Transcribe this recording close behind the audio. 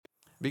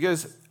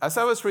Because as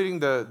I was reading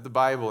the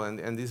Bible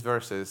and these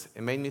verses,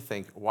 it made me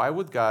think, why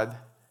would God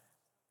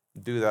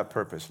do that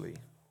purposely?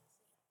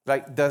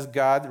 Like, does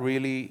God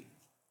really,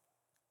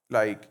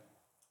 like,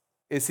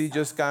 is he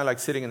just kind of like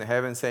sitting in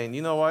heaven saying,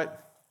 you know what?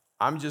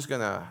 I just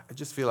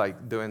feel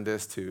like doing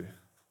this to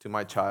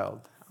my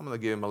child. I'm gonna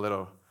give him a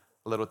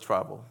little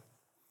trouble.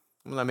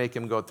 I'm gonna make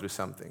him go through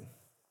something.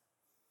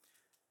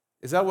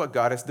 Is that what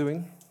God is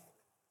doing?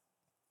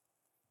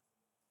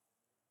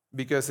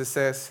 Because it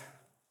says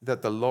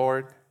that the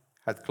Lord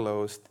had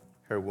closed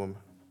her womb.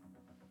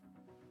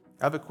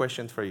 I have a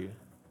question for you.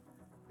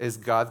 Is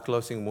God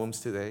closing wombs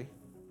today?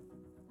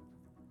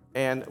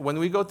 And when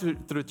we go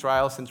through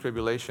trials and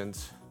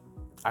tribulations,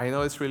 I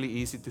know it's really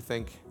easy to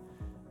think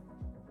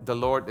the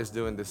Lord is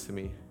doing this to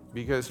me.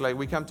 Because like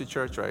we come to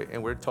church, right?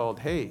 And we're told,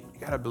 hey, you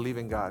gotta believe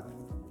in God.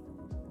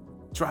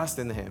 Trust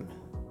in Him.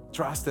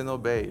 Trust and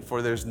obey,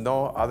 for there's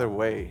no other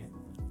way.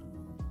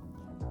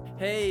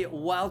 Hey,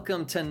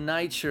 welcome to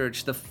Night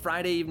Church, the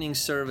Friday evening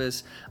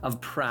service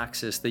of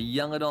Praxis, the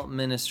young adult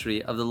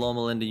ministry of the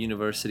Loma Linda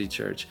University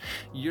Church.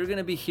 You're going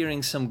to be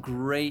hearing some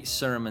great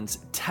sermons,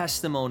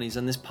 testimonies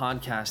on this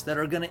podcast that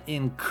are going to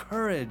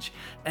encourage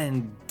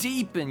and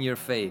deepen your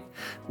faith.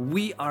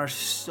 We are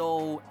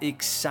so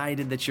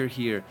excited that you're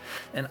here,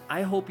 and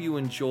I hope you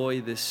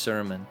enjoy this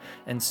sermon,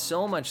 and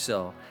so much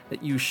so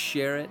that you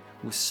share it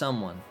with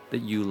someone that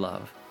you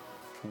love.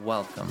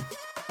 Welcome.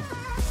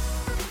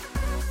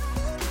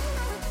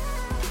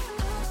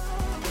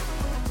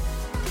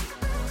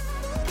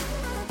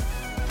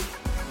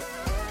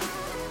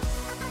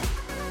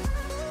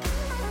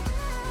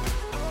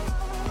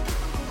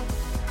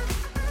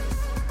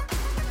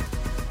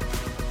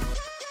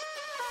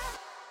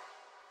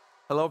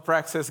 Hello,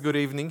 Praxis. Good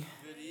evening.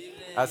 Good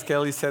evening. As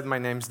Kelly said, my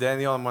name's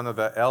Daniel. I'm one of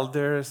the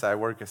elders. I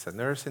work as a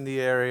nurse in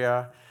the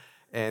area.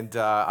 And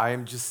I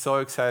am just so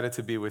excited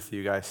to be with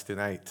you guys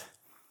tonight.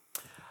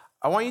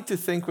 I want you to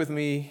think with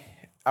me.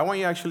 I want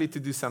you actually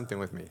to do something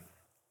with me.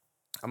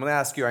 I'm going to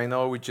ask you, I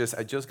know I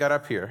just got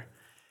up here.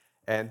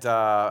 And so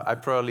I'm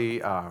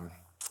going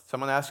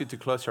to ask you to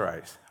close your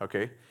eyes,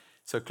 okay?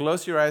 So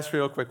close your eyes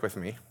real quick with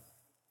me.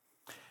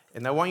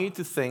 And I want you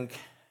to think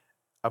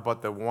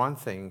about the one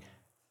thing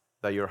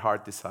that your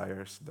heart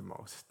desires the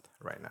most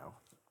right now.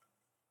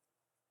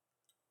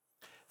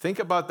 Think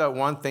about that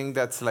one thing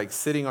that's like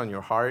sitting on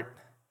your heart,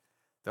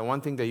 the one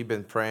thing that you've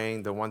been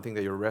praying, the one thing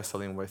that you're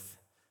wrestling with,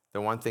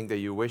 the one thing that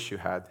you wish you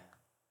had.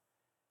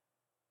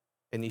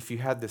 And if you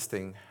had this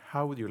thing,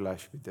 how would your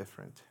life be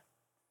different?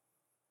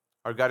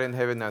 Our God in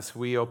heaven, as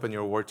we open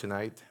your word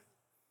tonight,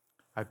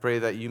 I pray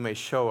that you may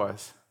show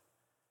us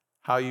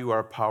how you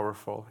are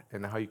powerful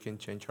and how you can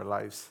change our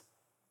lives.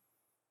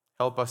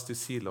 Help us to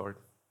see, Lord.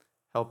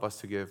 Help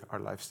us to give our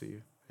lives to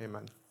you.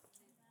 Amen.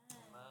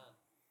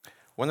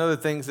 One of the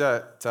things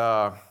that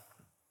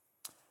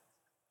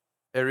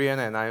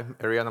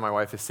Ariana, my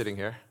wife, is sitting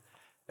here,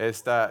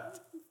 is that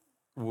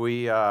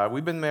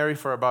we've been married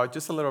for about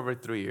just a little over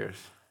 3 years.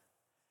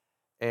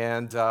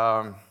 And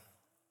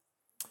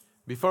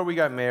before we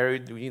got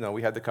married,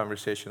 we had the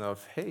conversation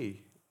of,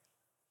 hey,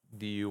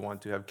 do you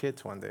want to have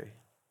kids one day?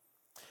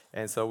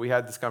 And so we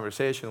had this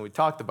conversation. We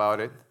talked about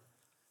it.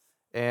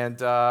 And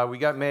we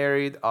got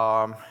married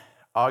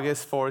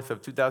August 4th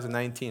of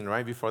 2019,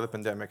 right before the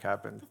pandemic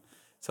happened.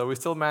 So we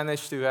still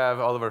managed to have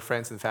all of our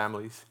friends and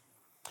families.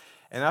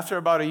 And after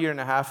about a year and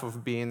a half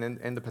of being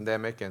in the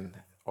pandemic,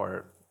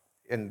 or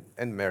in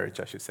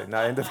marriage, I should say,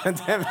 not in the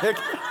pandemic.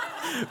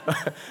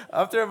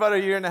 After about a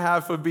year and a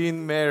half of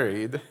being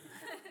married,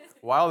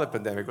 while the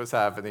pandemic was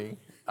happening,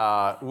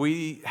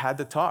 we had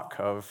the talk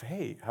of,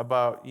 hey, how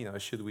about,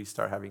 should we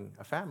start having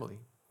a family?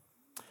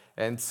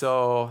 And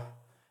so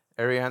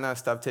Ariana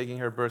stopped taking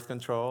her birth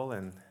control,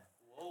 and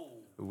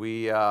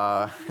we,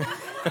 I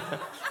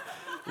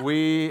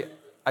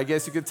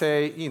guess you could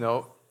say,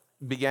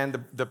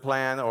 began the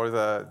plan or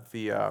the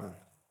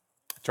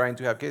trying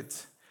to have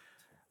kids.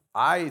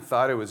 I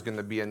thought it was going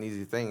to be an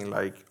easy thing,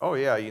 like, oh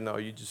yeah,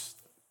 you just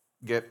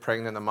get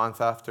pregnant a month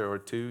after or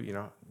two,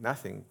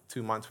 nothing.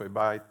 2 months went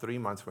by, 3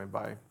 months went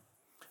by,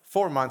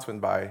 4 months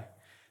went by,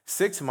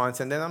 6 months,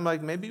 and then I'm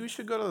like, maybe we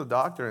should go to the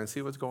doctor and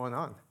see what's going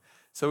on.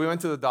 So we went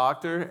to the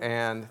doctor,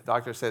 and the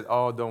doctor said,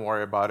 oh, don't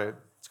worry about it.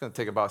 It's going to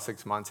take about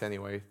 6 months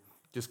anyway.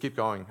 Just keep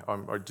going,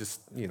 or just,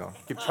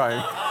 keep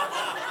trying.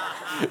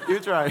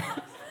 Keep trying.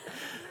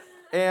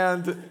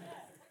 And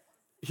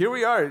here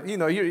we are.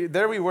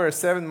 There we were,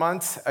 7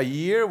 months, a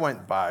year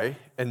went by,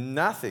 and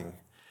nothing.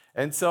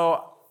 And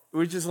so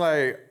we're just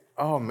like,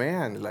 oh,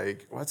 man,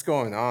 like, what's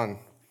going on?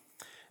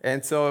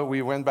 And so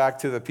we went back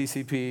to the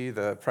PCP,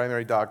 the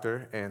primary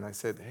doctor, and I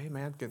said, hey,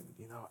 man,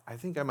 I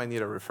think I might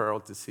need a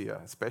referral to see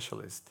a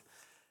specialist.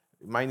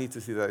 Might need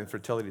to see the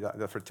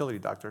fertility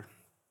doctor.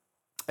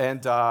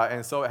 And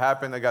so it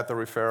happened. I got the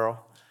referral.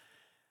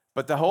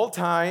 But the whole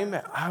time,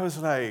 I was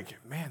like,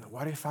 man,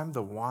 what if I'm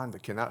the one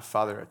that cannot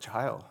father a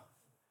child?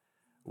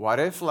 What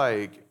if,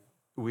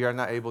 we are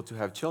not able to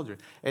have children?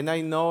 And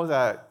I know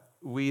that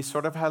we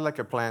sort of had,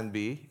 a plan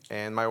B,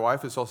 and my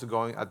wife is also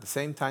going at the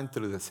same time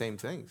through the same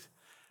things,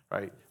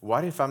 right?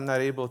 What if I'm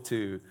not able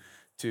to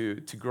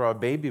grow a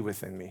baby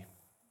within me?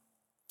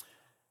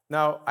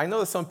 Now, I know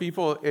that some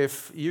people,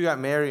 if you got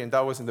married and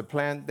that wasn't the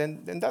plan,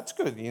 then that's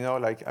good,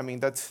 like, I mean,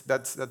 that's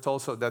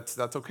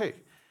okay.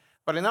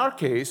 But in our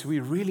case, we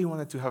really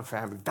wanted to have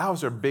family. That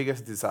was our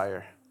biggest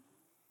desire.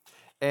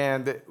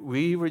 And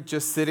we were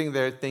just sitting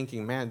there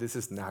thinking, man, this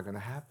is not going to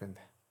happen.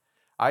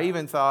 I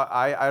even thought,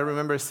 I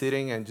remember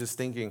sitting and just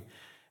thinking,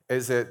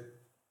 is it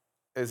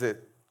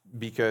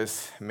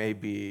because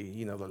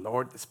maybe, the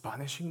Lord is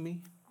punishing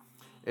me?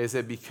 Is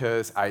it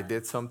because I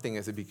did something?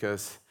 Is it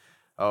because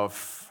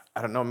of,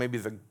 I don't know, maybe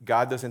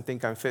God doesn't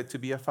think I'm fit to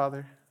be a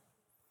father?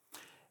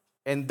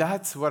 And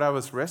that's what I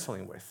was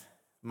wrestling with.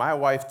 My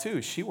wife,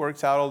 too, she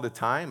works out all the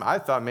time. I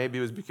thought maybe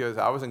it was because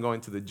I wasn't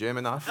going to the gym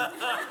enough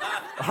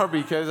or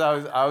because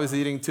I was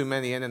eating too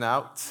many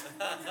In-N-Outs.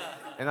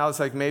 And I was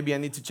like, maybe I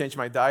need to change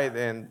my diet.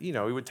 And,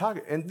 we would talk.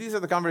 And these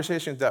are the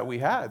conversations that we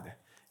had.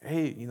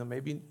 Hey,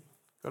 maybe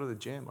go to the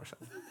gym or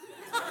something.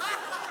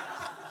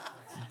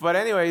 But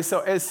anyway, so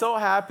it so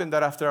happened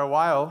that after a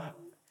while,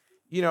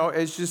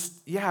 it's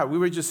just, we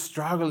were just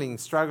struggling.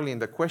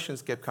 The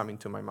questions kept coming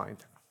to my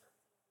mind.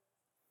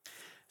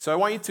 So I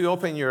want you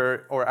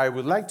to I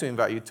would like to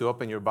invite you to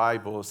open your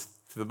Bibles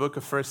to the book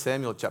of 1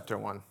 Samuel chapter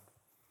 1.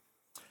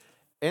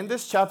 In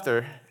this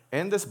chapter,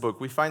 in this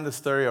book, we find the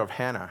story of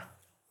Hannah.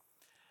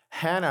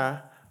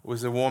 Hannah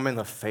was a woman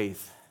of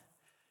faith.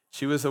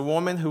 She was a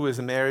woman who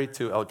was married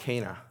to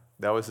Elkanah.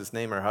 That was his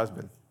name, her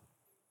husband.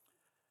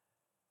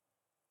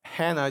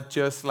 Hannah,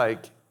 just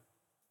like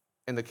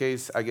in the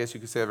case, I guess you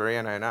could say of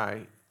Ariana and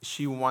I,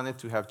 she wanted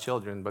to have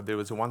children, but there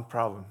was one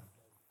problem.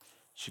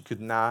 She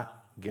could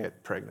not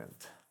get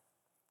pregnant.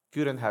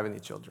 Couldn't have any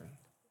children.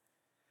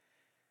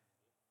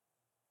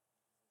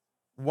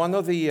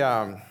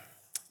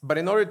 But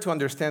in order to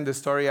understand this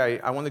story,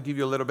 I want to give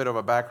you a little bit of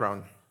a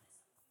background.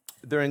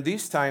 During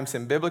these times,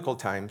 in biblical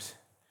times,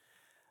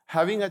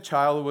 having a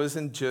child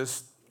wasn't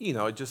just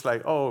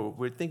like, oh,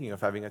 we're thinking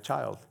of having a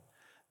child.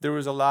 There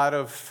was a lot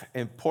of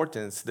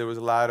importance, there was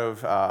a lot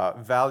of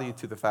value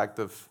to the fact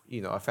of,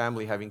 a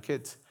family having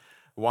kids.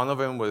 One of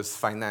them was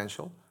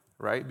financial,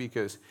 right?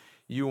 Because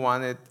you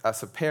wanted,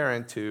 as a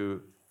parent,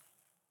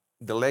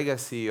 the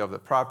legacy of the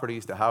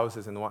properties, the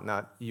houses and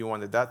whatnot, you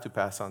wanted that to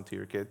pass on to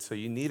your kids. So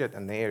you needed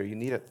an heir, you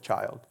needed a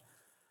child.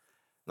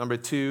 Number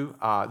two,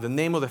 the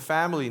name of the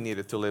family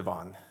needed to live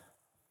on.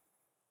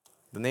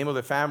 The name of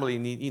the family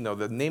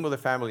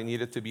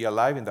needed to be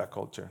alive in that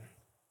culture.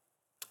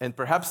 And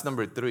perhaps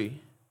number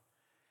three,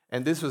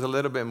 and this was a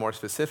little bit more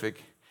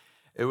specific,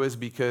 it was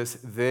because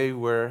they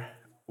were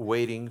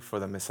waiting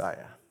for the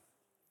Messiah.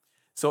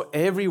 So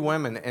every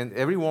woman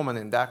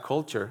in that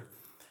culture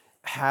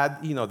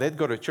had, they'd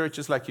go to church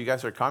just like you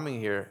guys are coming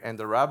here, and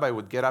the rabbi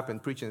would get up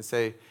and preach and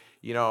say,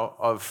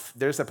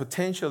 there's a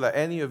potential that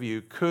any of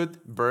you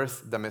could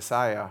birth the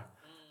Messiah,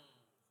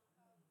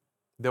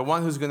 the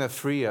one who's going to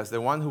free us, the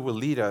one who will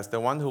lead us, the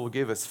one who will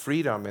give us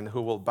freedom and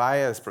who will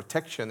buy us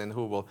protection and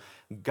who will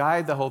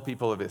guide the whole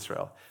people of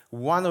Israel.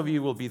 One of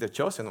you will be the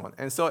chosen one.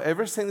 And so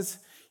ever since,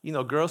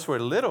 girls were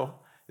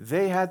little,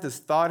 they had this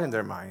thought in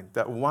their mind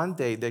that one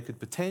day they could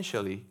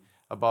potentially,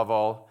 above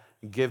all,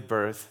 give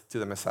birth to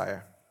the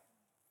Messiah.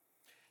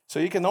 So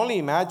you can only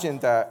imagine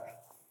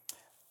that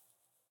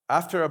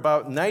after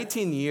about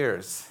 19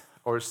 years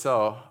or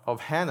so of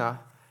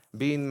Hannah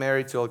being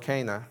married to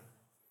Elkanah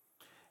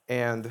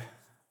and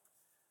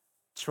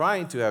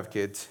trying to have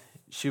kids,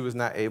 she was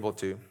not able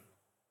to.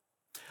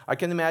 I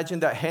can imagine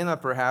that Hannah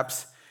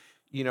perhaps,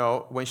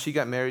 when she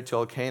got married to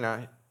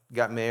Elkanah,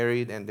 got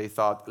married and they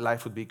thought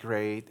life would be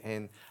great.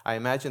 And I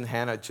imagine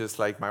Hannah, just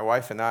like my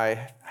wife and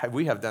I,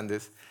 we have done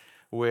this,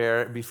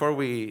 where before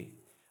we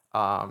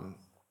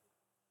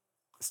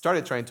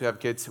started trying to have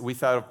kids, we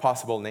thought of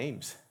possible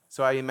names.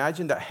 So I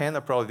imagine that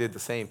Hannah probably did the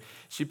same.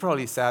 She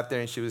probably sat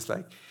there and she was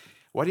like,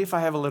 what if I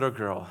have a little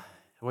girl?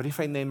 What if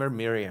I name her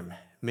Miriam?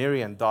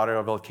 Miriam, daughter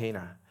of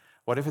Elkanah.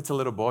 What if it's a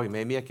little boy?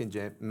 Maybe I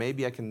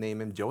can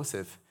name him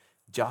Joseph.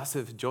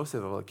 Joseph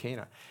of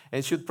Elkanah.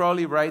 And she'd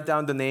probably write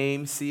down the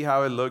name, see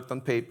how it looked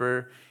on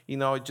paper,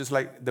 just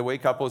like the way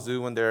couples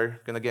do when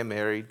they're going to get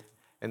married.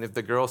 And if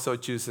the girl so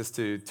chooses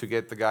to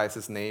get the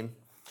guy's name,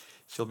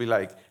 she'll be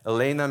like,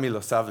 Elena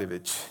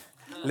Milosavljevic.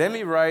 Let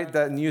me write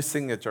that new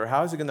signature.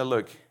 How is it going to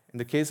look? In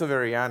the case of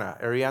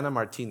Ariana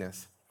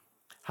Martinez,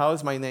 how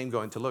is my name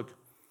going to look?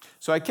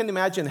 So I can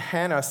imagine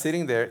Hannah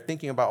sitting there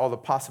thinking about all the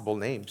possible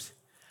names.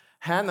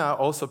 Hannah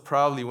also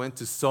probably went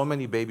to so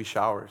many baby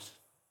showers.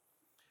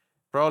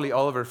 Probably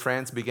all of her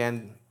friends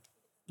began,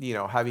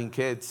 having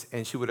kids,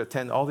 and she would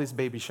attend all these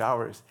baby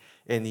showers.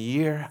 And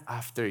year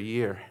after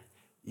year,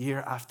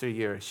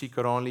 she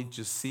could only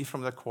just see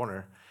from the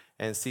corner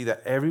and see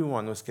that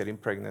everyone was getting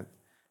pregnant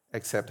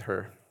except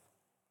her.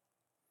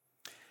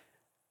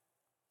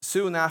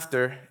 Soon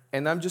after,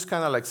 and I'm just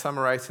kind of like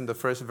summarizing the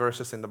first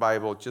verses in the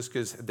Bible just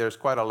because there's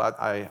quite a lot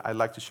I'd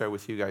like to share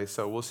with you guys.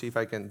 So we'll see if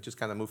I can just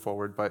kind of move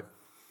forward. But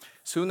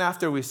soon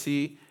after, we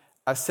see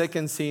a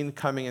second scene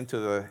coming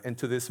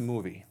into this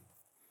movie.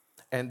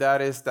 And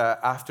that is that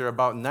after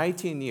about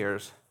 19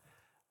 years,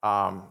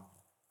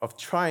 of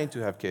trying to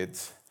have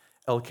kids,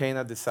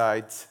 Elkanah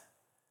decides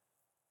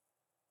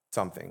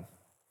something,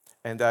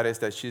 and that is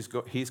that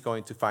he's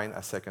going to find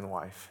a second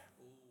wife.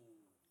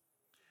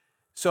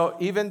 So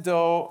even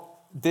though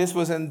this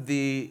was in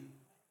the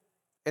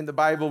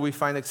Bible, we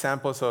find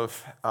examples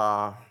of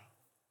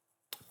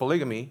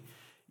polygamy.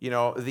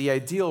 The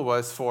ideal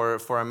was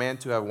for a man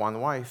to have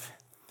one wife,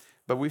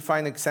 but we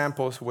find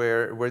examples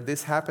where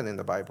this happened in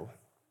the Bible.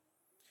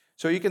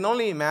 So you can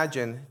only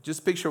imagine,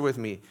 just picture with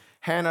me,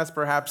 Hannah's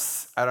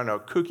perhaps, I don't know,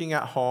 cooking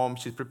at home,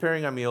 she's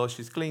preparing a meal,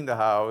 she's cleaning the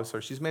house,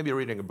 or she's maybe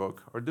reading a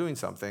book, or doing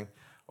something,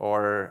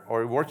 or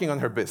working on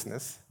her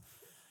business.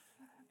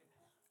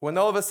 When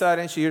all of a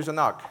sudden she hears a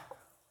knock.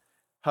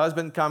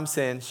 Husband comes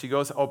in, she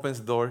goes, opens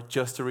the door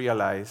just to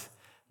realize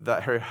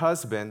that her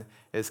husband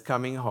is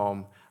coming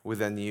home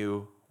with a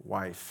new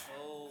wife.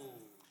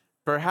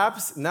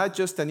 Perhaps not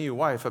just a new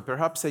wife, but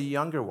perhaps a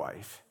younger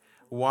wife,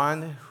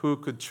 one who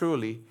could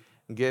truly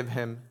give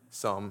him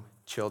some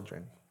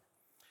children.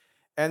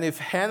 And if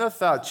Hannah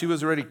thought she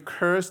was already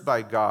cursed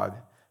by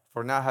God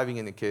for not having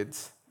any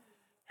kids,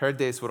 her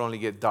days would only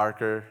get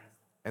darker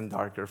and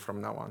darker from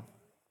now on.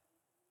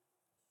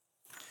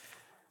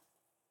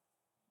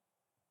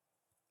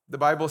 The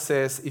Bible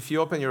says, if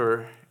you open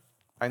your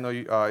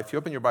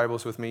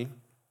Bibles with me,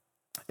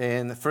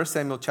 in 1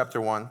 Samuel chapter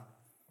 1,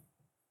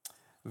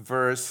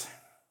 verse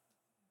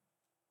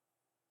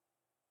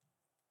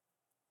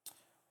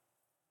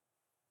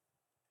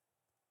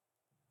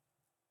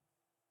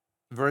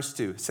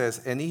 2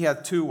 says, and he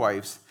had two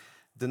wives.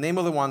 The name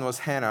of the one was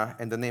Hannah,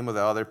 and the name of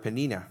the other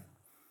Peninnah.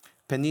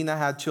 Peninnah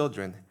had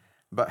children,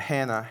 but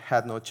Hannah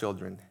had no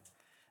children.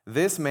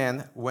 This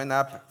man went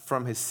up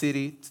from his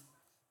city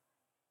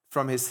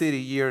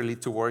yearly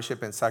to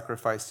worship and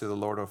sacrifice to the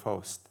Lord of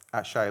hosts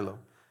at Shiloh.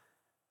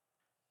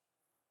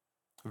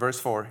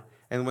 Verse 4,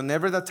 and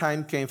whenever the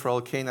time came for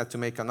Elkanah to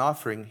make an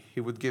offering, he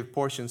would give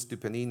portions to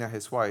Peninnah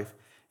his wife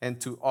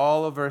and to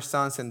all of her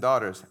sons and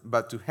daughters.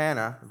 But to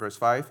Hannah, verse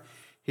 5,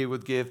 he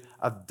would give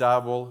a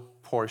double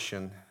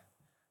portion,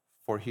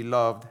 for he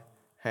loved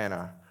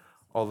Hannah,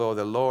 although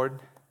the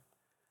Lord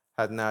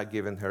had not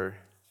given her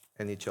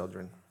any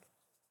children.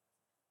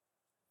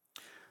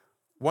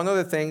 One of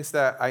the things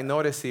that I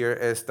notice here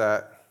is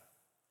that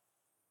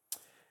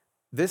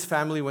this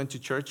family went to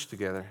church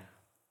together.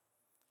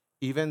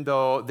 Even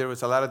though there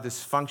was a lot of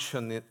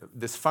dysfunction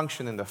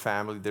in the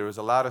family, there was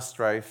a lot of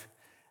strife,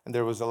 and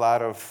there was a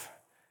lot of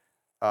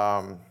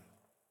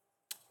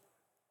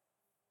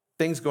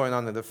things going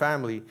on in the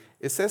family,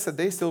 it says that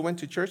they still went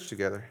to church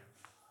together.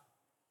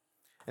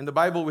 In the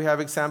Bible, we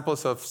have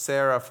examples of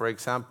Sarah, for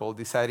example,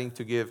 deciding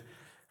to give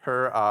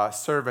her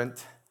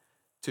servant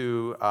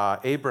to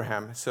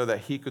Abraham so that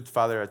he could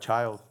father a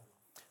child.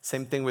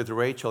 Same thing with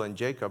Rachel and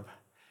Jacob.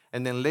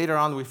 And then later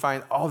on, we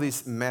find all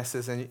these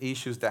messes and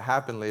issues that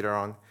happen later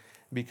on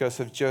because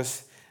of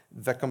just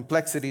the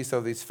complexities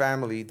of these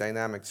family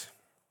dynamics.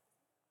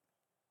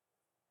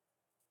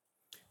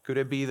 Could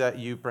it be that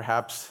you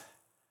perhaps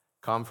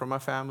come from a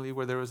family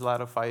where there was a lot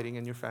of fighting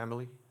in your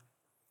family?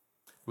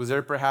 Was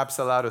there perhaps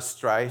a lot of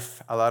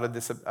strife, a lot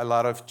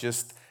of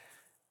just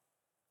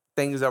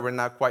things that were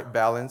not quite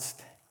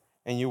balanced?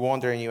 And you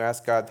wonder and you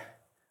ask God,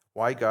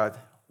 why God?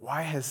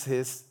 Why is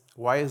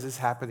this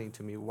happening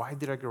to me? Why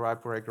did I grow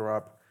up where I grew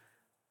up?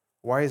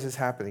 Why is this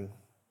happening?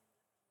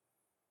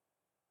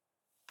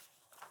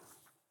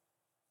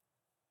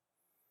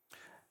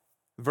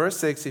 Verse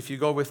 6, if you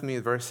go with me,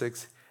 verse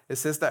 6, it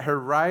says that her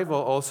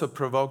rival also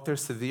provoked her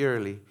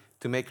severely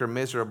to make her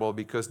miserable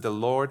because the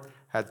Lord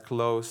had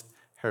closed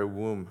her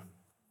womb.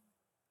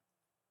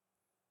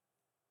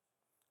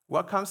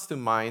 What comes to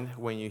mind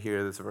when you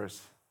hear this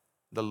verse?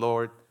 The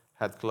Lord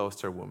had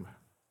closed her womb.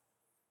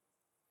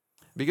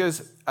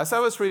 Because as I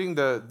was reading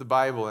the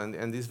Bible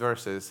and these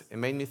verses, it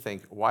made me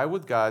think, why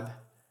would God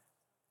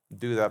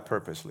do that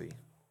purposely?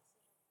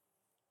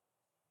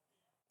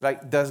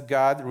 Like, does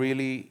God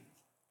really,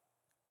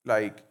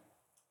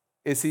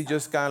 is he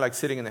just kind of like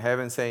sitting in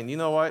heaven saying, you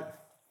know what?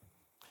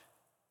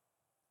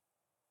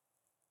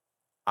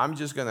 I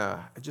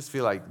just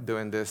feel like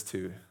doing this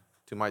to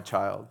my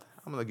child.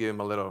 I'm going to give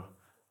him a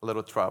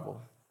little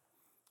trouble.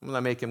 I'm going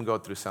to make him go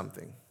through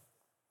something.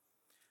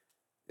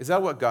 Is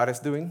that what God is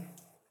doing?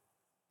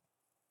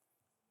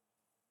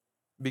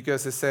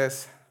 Because it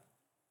says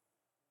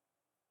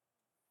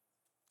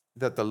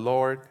that the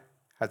Lord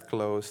had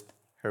closed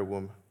her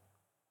womb.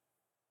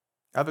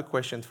 I have a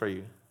question for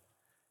you.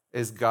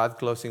 Is God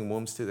closing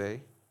wombs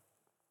today?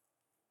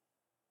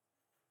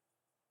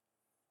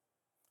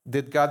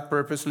 Did God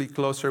purposely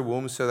close her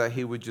womb so that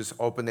he would just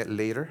open it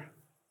later?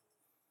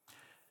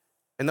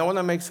 And I want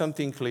to make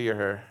something clear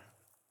here.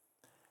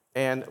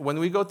 And when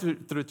we go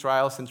through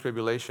trials and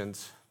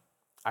tribulations,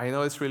 I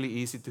know it's really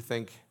easy to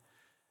think,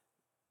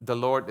 the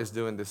Lord is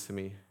doing this to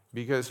me.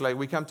 Because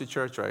we come to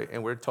church, right?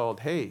 And we're told,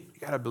 hey, you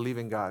got to believe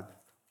in God.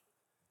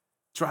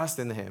 Trust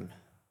in him.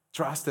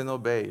 Trust and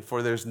obey,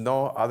 for there's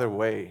no other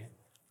way.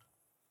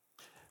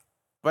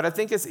 But I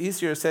think it's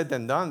easier said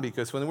than done,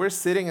 because when we're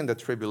sitting in the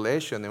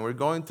tribulation and we're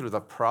going through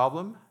the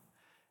problem,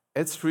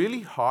 it's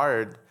really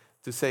hard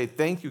to say,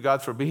 thank you,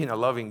 God, for being a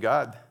loving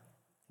God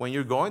when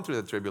you're going through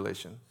the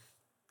tribulation.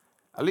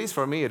 At least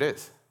for me, it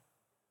is.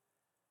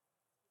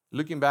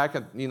 Looking back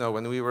at,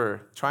 when we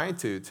were trying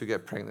to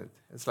get pregnant,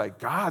 it's like,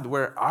 God,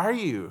 where are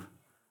you?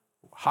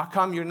 How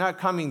come you're not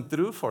coming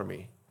through for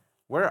me?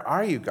 Where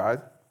are you,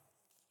 God?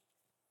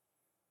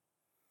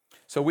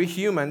 So we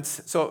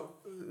humans,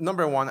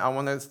 number one, I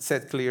want to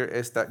set clear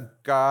is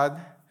that God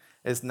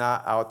is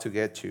not out to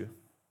get you.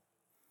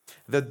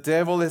 The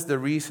devil is the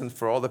reason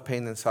for all the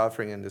pain and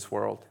suffering in this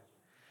world.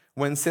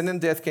 When sin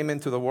and death came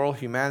into the world,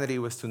 humanity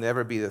was to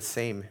never be the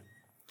same.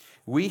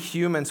 We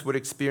humans would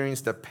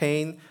experience the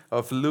pain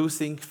of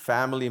losing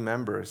family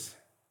members.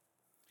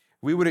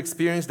 We would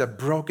experience the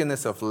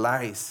brokenness of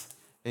lies,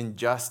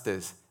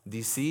 injustice,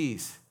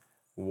 disease,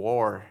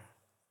 war,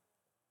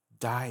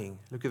 dying.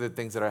 Look at the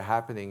things that are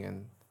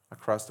happening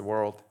across the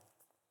world.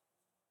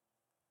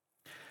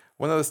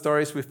 One of the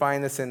stories we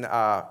find is in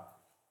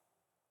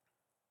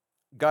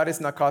God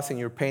is not causing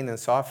your pain and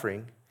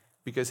suffering,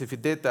 because if he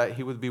did that,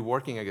 he would be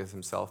working against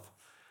himself.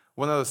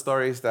 One of the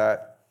stories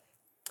that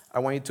I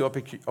want you to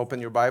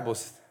open your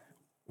Bibles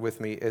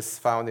with me is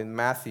found in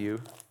Matthew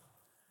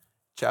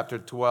chapter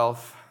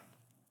 12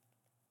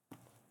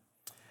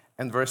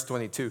 and verse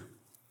 22.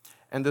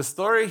 And the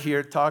story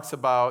here talks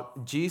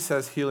about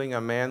Jesus healing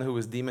a man who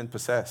was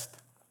demon-possessed.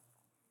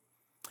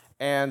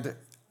 And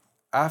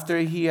after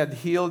he had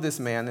healed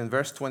this man in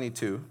verse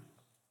 22,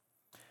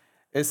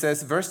 it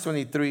says, verse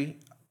 24,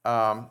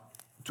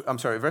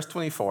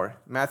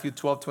 Matthew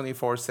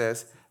 12:24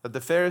 says that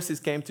the Pharisees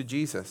came to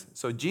Jesus.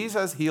 So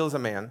Jesus heals a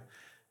man.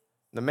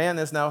 The man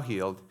is now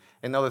healed.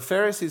 And now the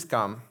Pharisees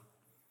come,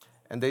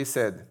 and they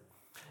said,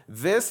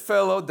 this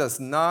fellow does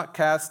not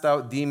cast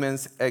out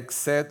demons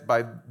except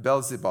by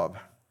Beelzebub,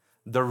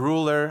 the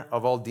ruler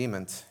of all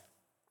demons.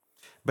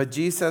 But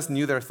Jesus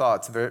knew their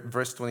thoughts,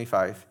 verse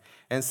 25,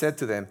 and said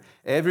to them,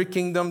 every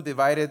kingdom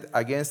divided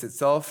against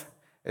itself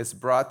is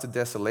brought to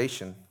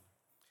desolation.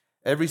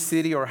 Every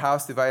city or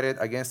house divided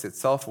against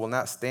itself will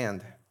not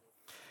stand.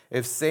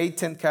 If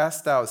Satan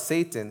cast out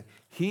Satan,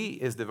 he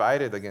is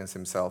divided against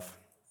himself.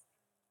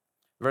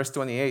 Verse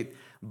 28,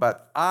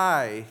 but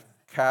I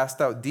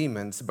cast out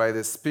demons by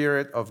the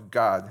Spirit of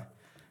God.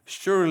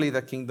 Surely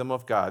the kingdom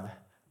of God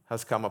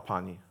has come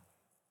upon you.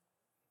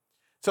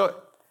 So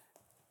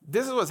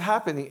this is what's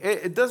happening.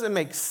 It doesn't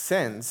make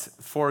sense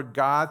for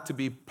God to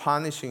be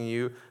punishing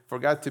you, for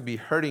God to be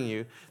hurting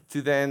you,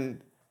 to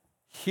then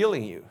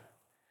healing you.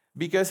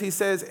 Because he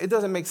says, it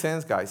doesn't make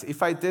sense, guys.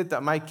 If I did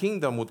that, my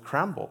kingdom would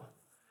crumble.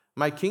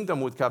 My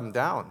kingdom would come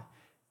down.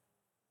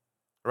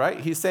 Right?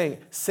 He's saying,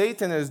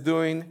 Satan is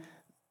doing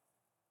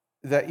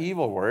the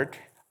evil work.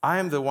 I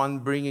am the one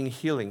bringing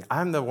healing.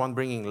 I'm the one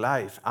bringing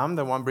life. I'm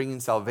the one bringing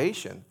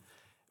salvation.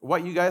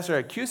 What you guys are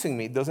accusing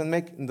me doesn't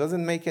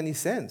make any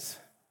sense.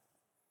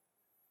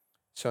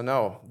 So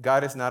no,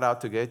 God is not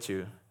out to get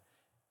you.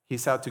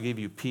 He's out to give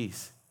you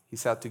peace.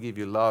 He's out to give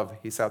you love.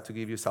 He's out to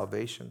give you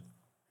salvation.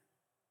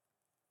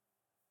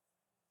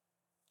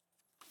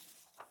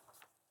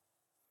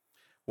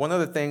 One of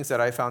the things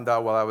that I found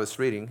out while I was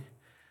reading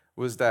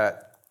was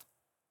that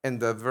in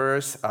the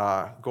verse,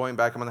 going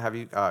back, I'm going to have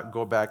you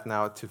go back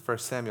now to 1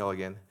 Samuel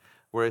again,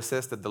 where it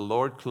says that the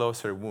Lord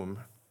closed her womb,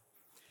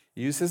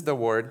 uses the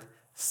word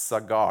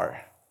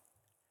sagar,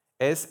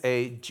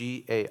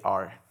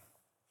 S-A-G-A-R.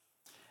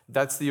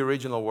 That's the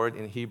original word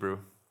in Hebrew.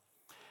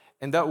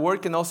 And that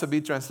word can also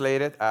be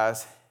translated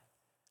as,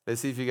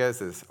 let's see if you guys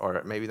this,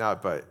 or maybe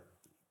not, but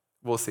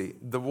we'll see.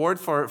 The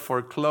word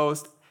for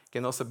closed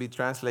can also be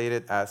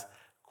translated as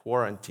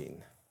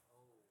quarantine.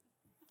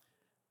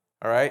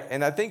 All right?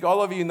 And I think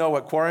all of you know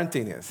what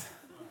quarantine is.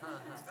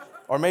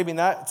 Or maybe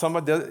not.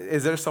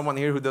 Is there someone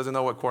here who doesn't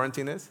know what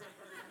quarantine is?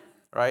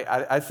 Right?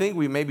 I think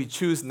we maybe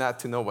choose not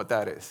to know what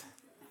that is.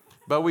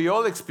 But we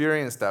all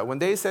experienced that. When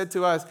they said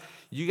to us,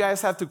 you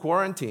guys have to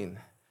quarantine,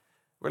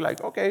 we're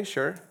like, okay,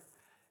 sure.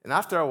 And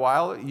after a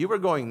while, you were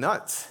going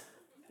nuts.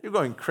 You're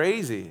going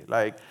crazy.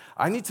 Like,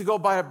 I need to go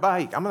buy a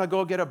bike. I'm going to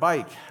go get a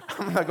bike.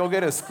 I'm going to go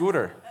get a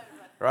scooter.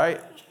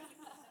 Right?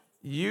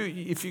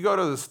 If you go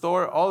to the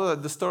store, all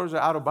the stores are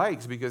out of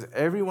bikes because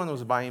everyone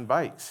was buying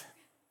bikes.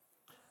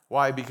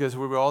 Why? Because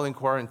we were all in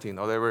quarantine,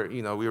 or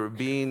we were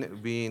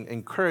being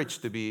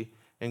encouraged to be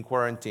in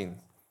quarantine.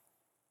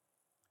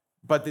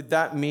 But did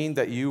that mean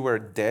that you were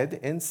dead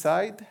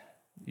inside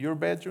your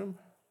bedroom?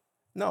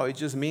 No, it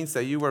just means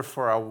that you were,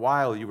 for a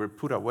while, you were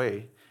put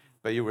away,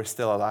 but you were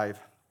still alive.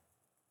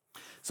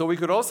 So we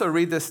could also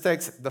read this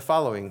text the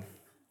following.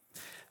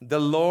 The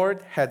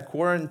Lord had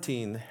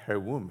quarantined her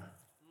womb.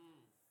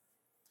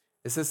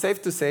 Is it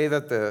safe to say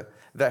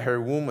that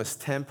her womb was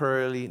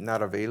temporarily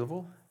not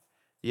available,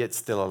 yet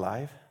still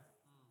alive?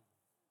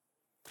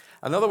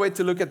 Another way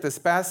to look at this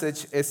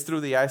passage is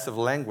through the eyes of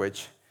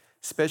language,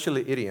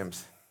 especially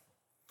idioms.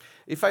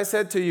 If I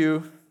said to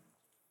you,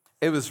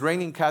 it was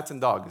raining cats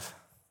and dogs,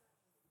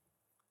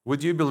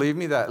 would you believe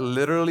me that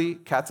literally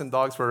cats and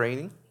dogs were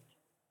raining?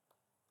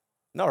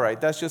 No, right?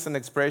 That's just an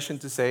expression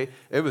to say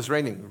it was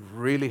raining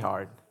really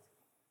hard.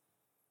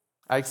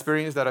 I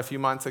experienced that a few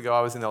months ago.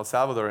 I was in El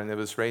Salvador, and it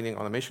was raining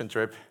on a mission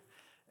trip,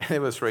 and it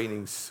was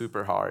raining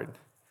super hard.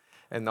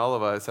 And all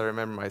of us, I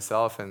remember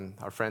myself and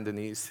our friend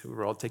Denise, we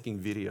were all taking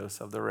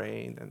videos of the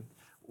rain. And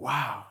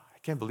wow, I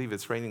can't believe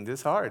it's raining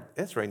this hard.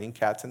 It's raining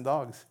cats and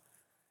dogs.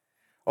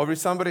 Or if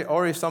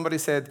somebody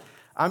said,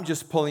 I'm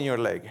just pulling your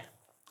leg,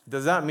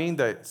 does that mean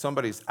that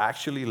somebody's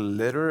actually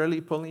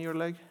literally pulling your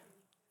leg?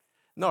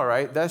 No,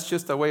 right? That's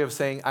just a way of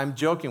saying, I'm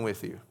joking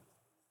with you.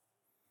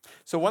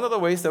 So one of the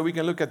ways that we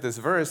can look at this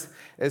verse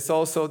is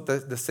also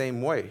the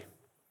same way.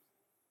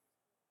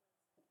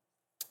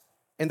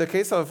 In the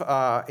case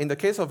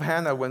of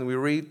Hannah, when we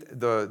read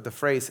the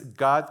phrase,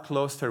 God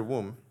closed her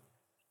womb,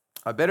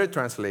 a better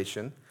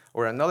translation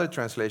or another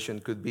translation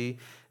could be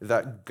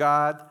that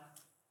God,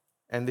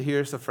 and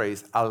here's the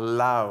phrase,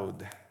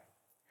 allowed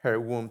her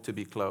womb to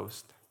be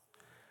closed,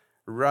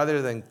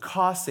 rather than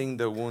causing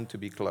the womb to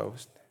be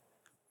closed.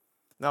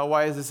 Now,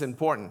 why is this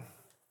important?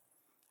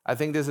 I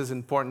think this is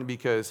important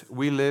because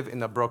we live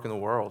in a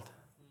broken world.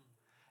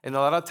 And a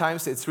lot of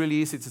times it's really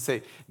easy to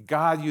say,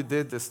 God, you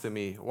did this to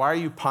me. Why are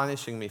you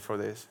punishing me for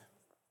this?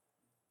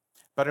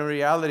 But in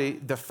reality,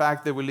 the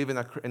fact that we live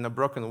in a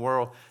broken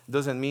world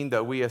doesn't mean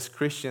that we as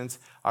Christians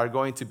are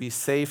going to be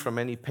safe from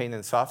any pain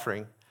and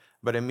suffering.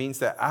 But it means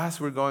that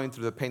as we're going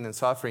through the pain and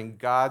suffering,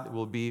 God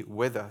will be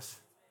with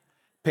us.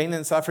 Pain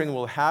and suffering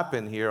will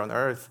happen here on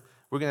earth.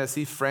 We're going to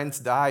see friends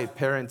die,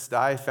 parents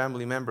die,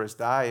 family members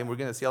die, and we're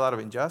going to see a lot of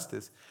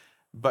injustice.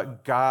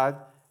 But God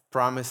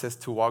promises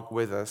to walk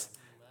with us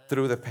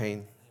through the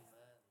pain.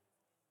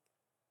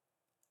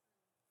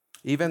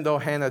 Even though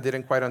Hannah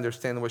didn't quite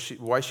understand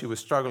why she was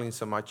struggling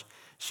so much,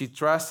 she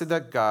trusted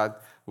that God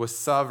was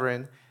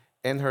sovereign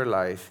in her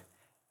life,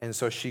 and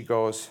so she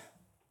goes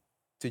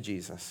to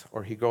Jesus,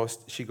 or she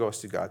goes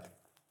to God.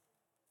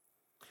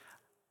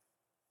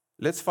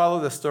 Let's follow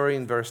the story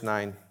in verse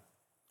 9.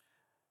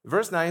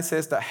 Verse 9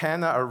 says that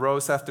Hannah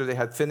arose after they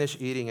had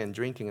finished eating and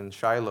drinking in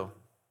Shiloh.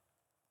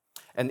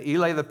 And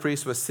Eli the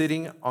priest was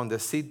sitting on the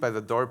seat by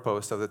the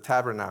doorpost of the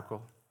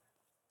tabernacle.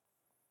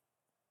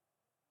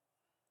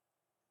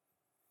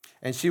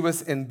 And she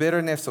was in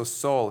bitterness of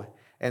soul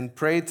and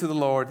prayed to the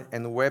Lord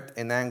and wept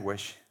in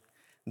anguish.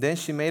 Then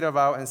she made a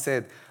vow and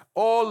said,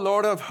 O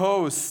Lord of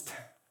hosts.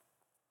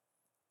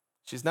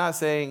 She's not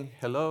saying,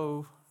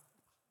 hello,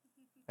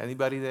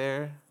 anybody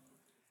there?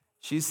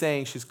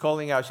 She's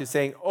calling out, she's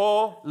saying,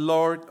 O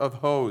Lord of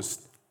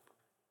hosts.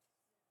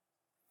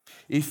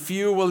 If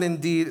you will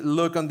indeed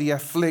look on the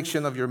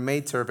affliction of your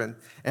maidservant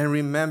and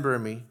remember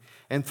me,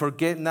 and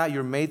forget not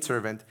your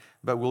maidservant,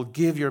 but will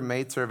give your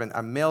maidservant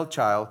a male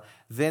child,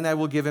 then I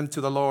will give him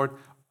to the Lord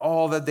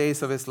all the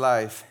days of his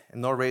life,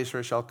 and no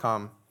razor shall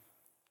come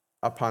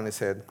upon his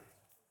head.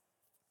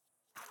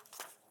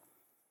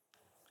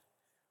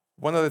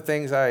 One of the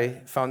things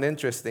I found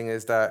interesting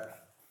is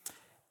that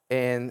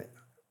in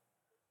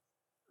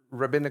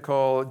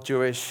rabbinical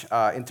Jewish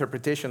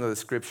interpretation of the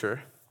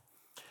scripture,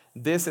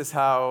 this is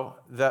how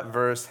that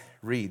verse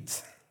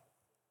reads.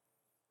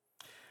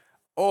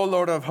 O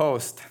Lord of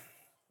hosts,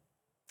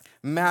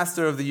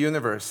 Master of the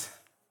universe.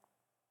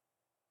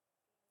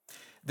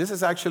 This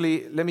is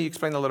actually, let me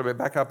explain a little bit,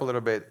 back up a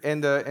little bit.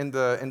 In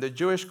the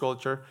Jewish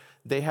culture,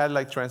 they had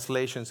like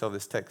translations of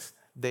this text.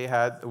 They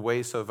had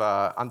ways of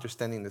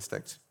understanding this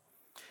text.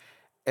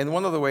 And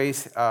one of the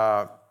ways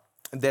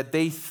that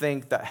they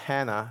think that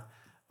Hannah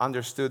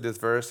understood this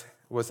verse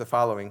was the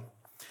following.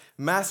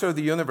 Master of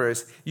the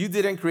universe, you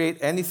didn't create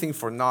anything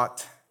for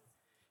naught.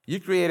 You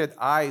created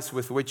eyes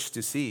with which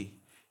to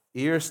see,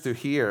 ears to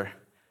hear,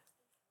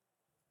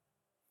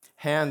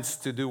 hands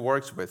to do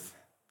works with.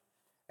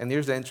 And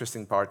here's the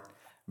interesting part,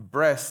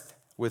 breast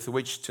with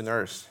which to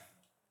nurse.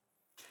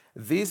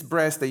 These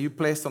breasts that you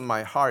placed on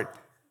my heart,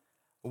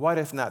 what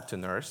if not to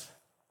nurse?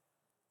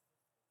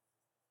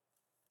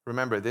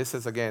 Remember, this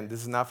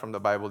is not from the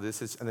Bible.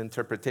 This is an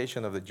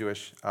interpretation of the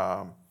Jewish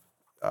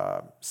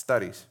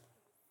studies.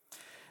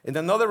 In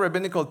another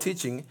rabbinical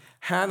teaching,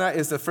 Hannah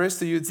is the first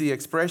to use the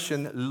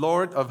expression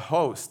Lord of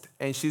hosts,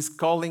 and she's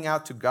calling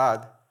out to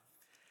God.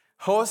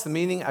 Host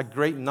meaning a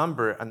great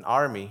number, an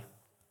army.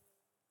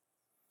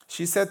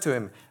 She said to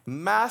him,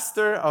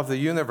 Master of the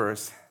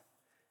universe,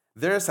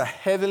 there's a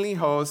heavenly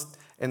host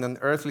and an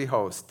earthly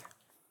host.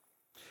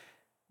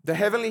 The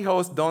heavenly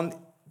hosts don't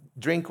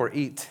drink or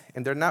eat,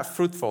 and they're not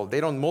fruitful.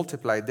 They don't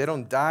multiply. They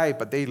don't die,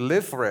 but they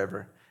live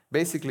forever.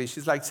 Basically,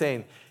 she's like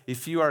saying,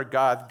 if you are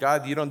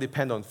God, you don't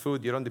depend on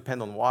food. You don't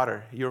depend on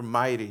water. You're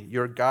mighty.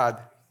 You're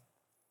God.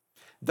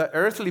 The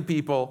earthly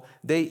people,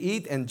 they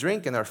eat and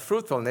drink and are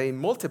fruitful, and they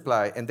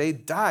multiply, and they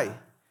die.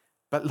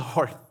 But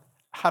Lord,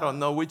 I don't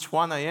know which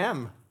one I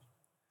am.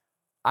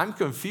 I'm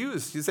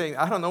confused. She's saying,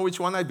 I don't know which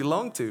one I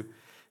belong to.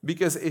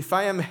 Because if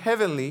I am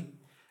heavenly,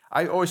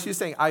 she's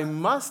saying, I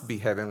must be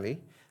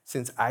heavenly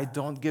since I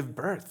don't give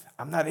birth.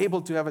 I'm not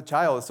able to have a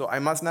child, so I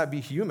must not be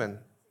human.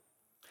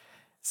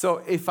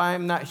 So if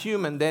I'm not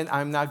human, then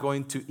I'm not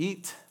going to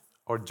eat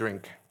or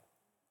drink.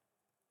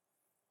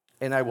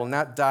 And I will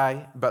not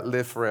die, but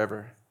live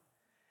forever.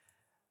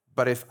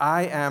 But if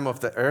I am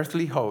of the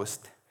earthly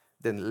host,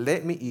 then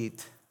let me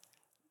eat,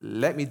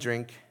 let me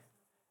drink,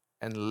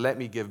 and let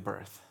me give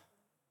birth.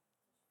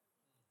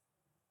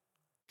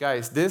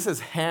 Guys, this is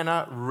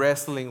Hannah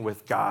wrestling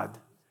with God.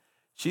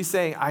 She's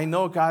saying, I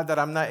know, God, that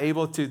I'm not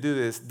able to do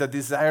this. The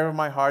desire of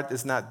my heart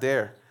is not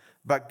there.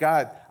 But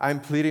God, I'm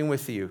pleading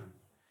with you.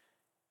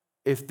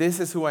 If this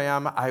is who I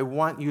am, I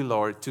want you,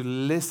 Lord, to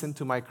listen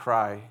to my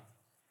cry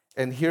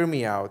and hear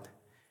me out,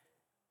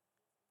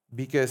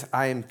 because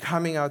I am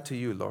coming out to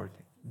you, Lord.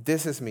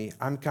 This is me.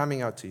 I'm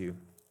coming out to you.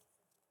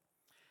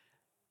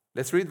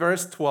 Let's read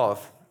verse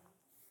 12.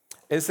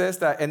 It says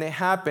that, and it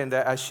happened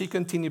that as she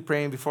continued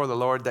praying before the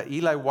Lord, that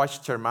Eli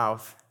watched her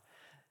mouth.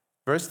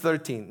 Verse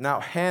 13, now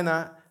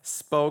Hannah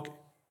spoke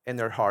in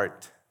her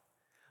heart.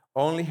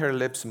 Only her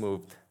lips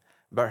moved,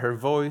 but her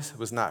voice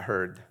was not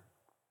heard.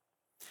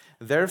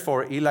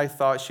 Therefore Eli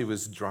thought she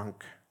was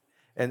drunk.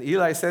 And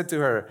Eli said to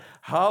her,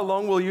 how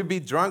long will you be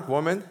drunk,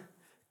 woman?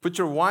 Put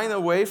your wine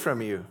away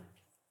from you.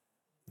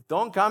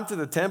 Don't come to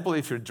the temple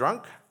if you're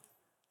drunk.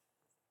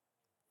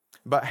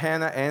 But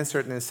Hannah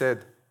answered and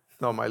said,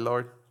 no, my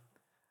Lord,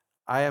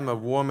 I am a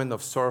woman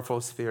of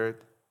sorrowful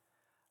spirit.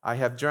 I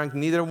have drunk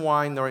neither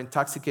wine nor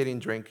intoxicating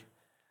drink,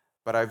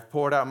 but I've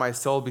poured out my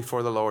soul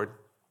before the Lord.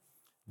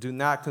 Do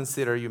not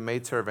consider your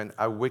maidservant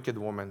a wicked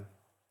woman.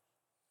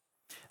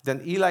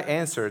 Then Eli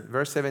answered,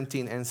 verse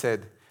 17, and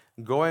said,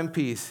 go in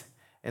peace,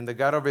 and the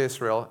God of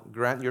Israel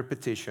grant your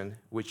petition,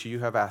 which you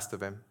have asked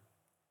of him.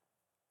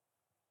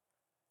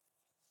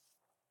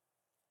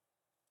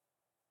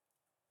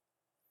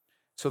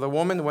 So the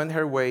woman went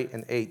her way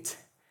and ate,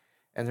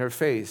 and her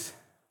face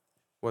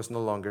was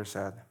no longer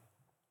sad.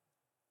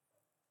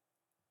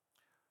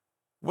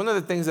 One of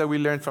the things that we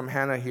learned from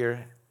Hannah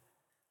here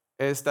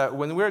is that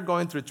when we're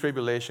going through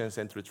tribulations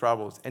and through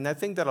troubles, and I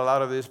think that a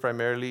lot of this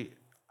primarily,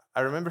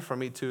 I remember for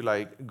me too,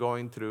 like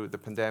going through the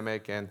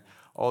pandemic and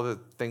all the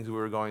things we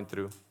were going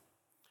through,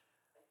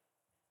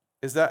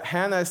 is that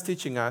Hannah is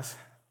teaching us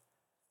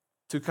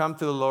to come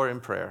to the Lord in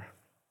prayer.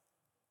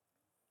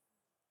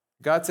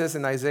 God says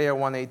in Isaiah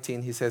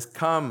 1:18, he says,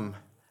 come,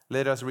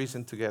 let us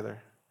reason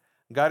together.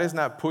 God is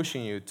not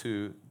pushing you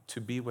to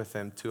be with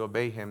him, to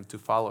obey him, to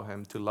follow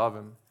him, to love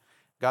him.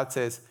 God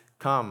says,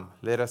 come,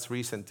 let us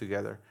reason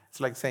together. It's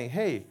like saying,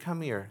 hey,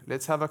 come here.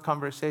 Let's have a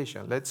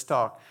conversation. Let's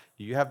talk.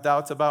 Do you have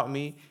doubts about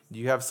me? Do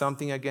you have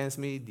something against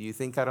me? Do you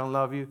think I don't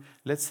love you?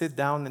 Let's sit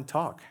down and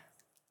talk.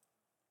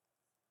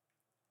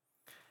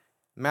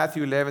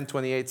 Matthew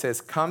 11:28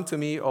 says, come to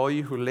me, all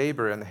you who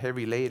labor and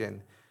heavy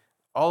laden.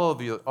 All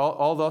of you,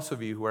 all those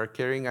of you who are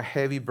carrying a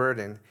heavy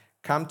burden,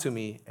 come to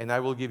me, and I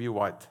will give you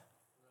what?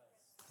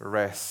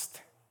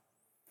 Rest.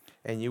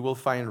 And you will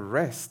find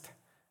rest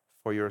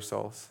for your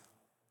souls.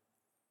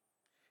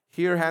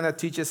 Here, Hannah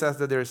teaches us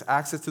that there is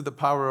access to the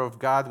power of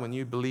God when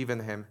you believe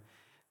in him.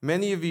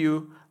 Many of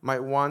you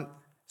might want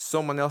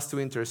someone else to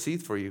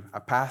intercede for you, a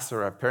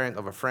pastor, a parent,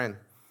 of a friend.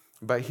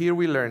 But here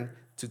we learn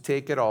to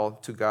take it all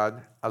to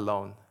God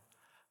alone.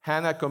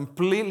 Hannah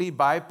completely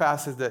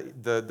bypasses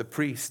the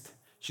priest.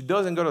 She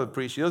doesn't go to the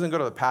priest. She doesn't go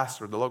to the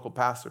pastor, the local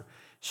pastor.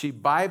 She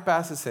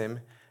bypasses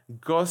him,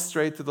 goes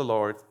straight to the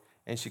Lord,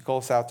 and she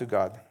calls out to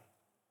God.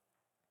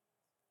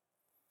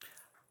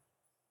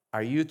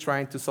 Are you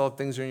trying to solve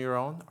things on your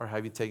own, or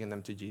have you taken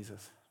them to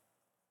Jesus?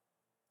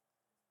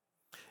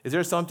 Is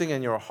there something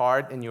in your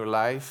heart, in your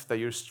life, that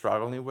you're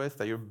struggling with,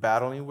 that you're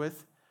battling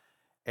with?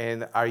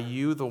 And are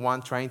you the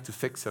one trying to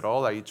fix it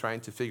all? Are you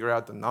trying to figure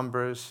out the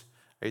numbers?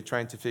 Are you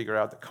trying to figure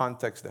out the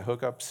context, the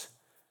hookups?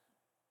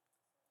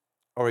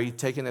 Or are you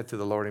taking it to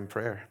the Lord in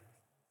prayer?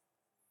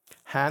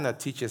 Hannah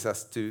teaches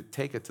us to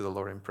take it to the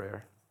Lord in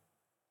prayer.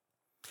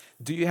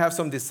 Do you have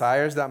some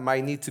desires that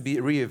might need to be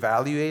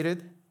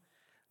reevaluated?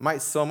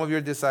 Might some of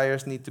your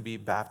desires need to be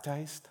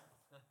baptized?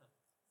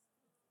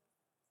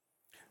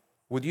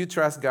 Would you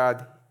trust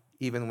God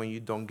even when you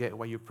don't get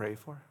what you pray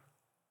for?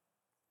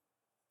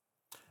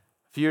 A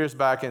few years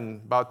back,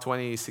 in about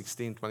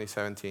 2016,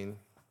 2017,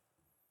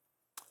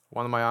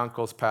 one of my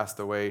uncles passed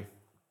away.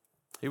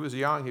 He was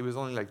young. He was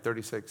only like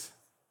 36,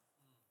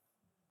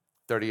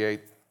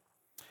 38.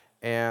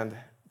 And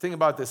the thing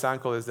about this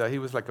uncle is that he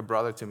was like a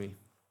brother to me.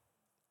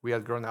 We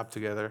had grown up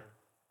together.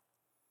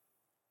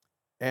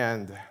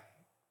 And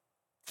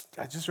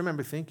I just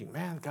remember thinking,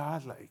 man,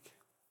 God, like,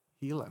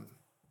 heal him.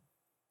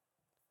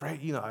 Pray,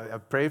 I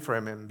pray for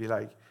him and be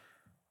like,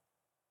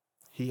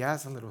 he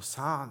has a little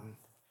son.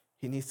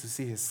 He needs to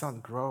see his son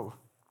grow.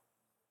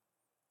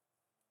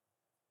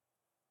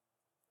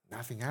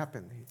 Nothing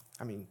happened.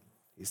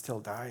 He still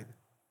died.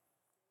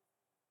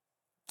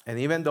 And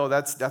even though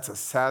that's a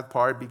sad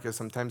part, because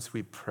sometimes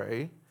we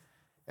pray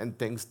and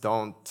things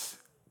don't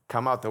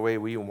come out the way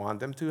we want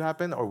them to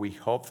happen, or we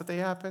hope that they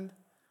happen,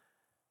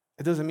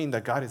 it doesn't mean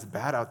that God is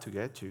bad out to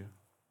get you.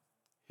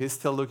 He's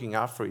still looking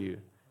out for you.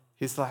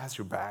 He still has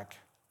your back.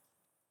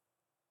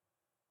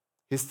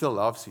 He still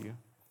loves you.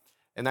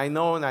 And I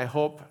know and I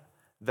hope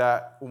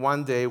that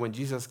one day when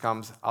Jesus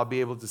comes, I'll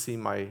be able to see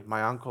my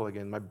uncle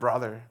again, my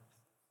brother,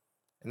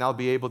 and I'll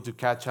be able to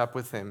catch up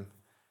with him,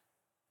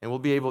 and we'll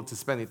be able to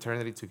spend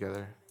eternity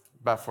together.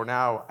 But for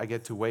now, I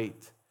get to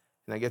wait,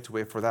 and I get to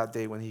wait for that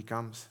day when he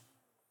comes.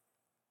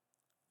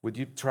 Would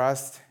you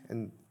trust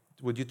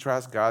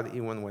God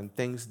even when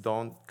things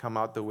don't come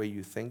out the way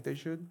you think they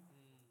should?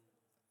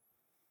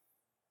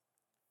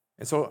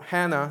 And so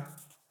Hannah,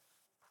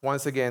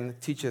 once again,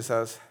 teaches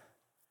us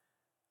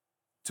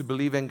to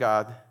believe in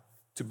God,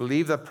 to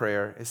believe the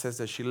prayer. It says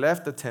that she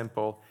left the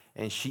temple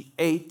and she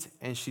ate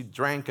and she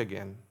drank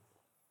again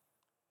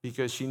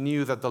because she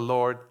knew that the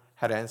Lord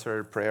had answered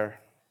her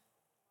prayer.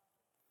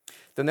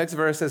 The next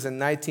verses in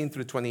 19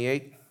 through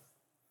 28,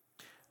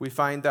 we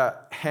find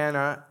that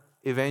Hannah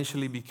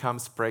eventually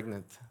becomes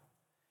pregnant.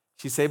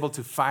 She's able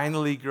to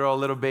finally grow a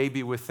little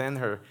baby within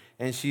her,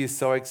 and she is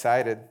so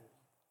excited.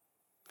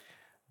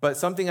 But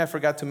something I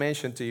forgot to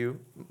mention to you,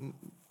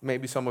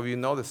 maybe some of you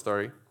know the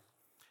story,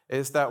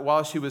 is that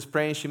while she was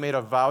praying, she made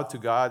a vow to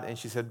God, and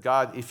she said,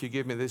 God, if you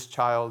give me this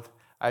child,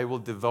 I will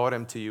devote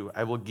him to you.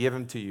 I will give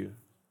him to you.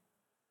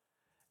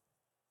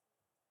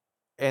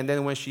 And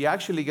then when she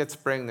actually gets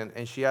pregnant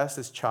and she has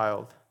this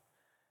child,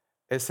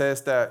 it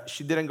says that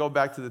she didn't go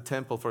back to the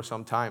temple for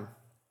some time,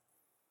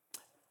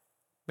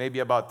 maybe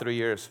about 3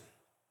 years.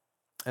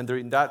 And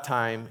during that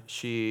time,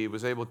 she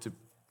was able to,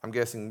 I'm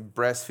guessing,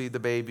 breastfeed the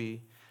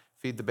baby,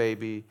 feed the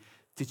baby,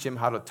 teach him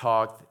how to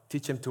talk,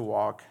 teach him to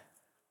walk,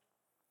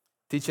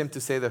 teach him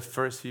to say the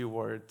first few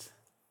words.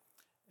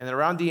 And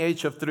around the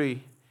age of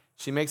 3,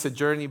 she makes a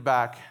journey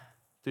back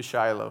to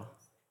Shiloh.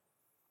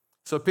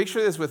 So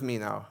picture this with me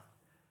now.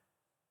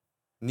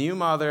 New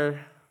mother,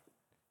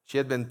 she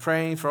had been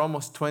praying for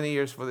almost 20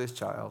 years for this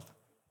child.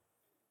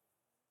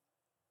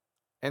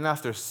 And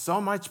after so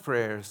much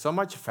prayer, so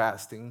much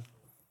fasting,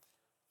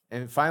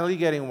 and finally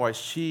getting what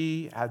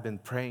she had been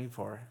praying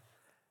for,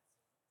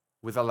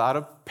 with a lot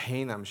of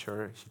pain, I'm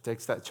sure, she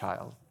takes that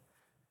child,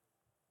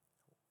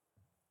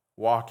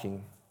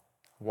 walking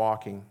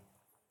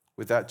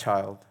with that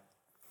child.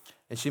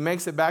 And she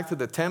makes it back to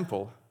the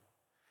temple,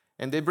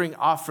 and they bring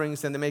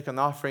offerings, and they make an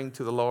offering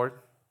to the Lord.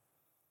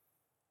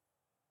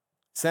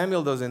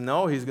 Samuel doesn't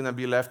know he's going to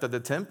be left at the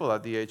temple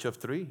at the age of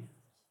 3.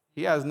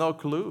 He has no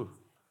clue.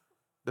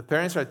 The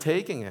parents are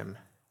taking him,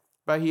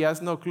 but he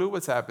has no clue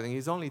what's happening.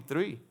 He's only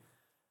 3.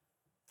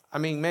 I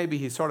mean, maybe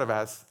he sort of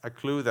has a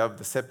clue of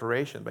the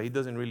separation, but he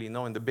doesn't really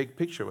know in the big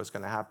picture what's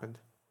going to happen.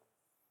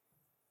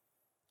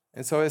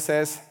 And so it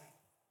says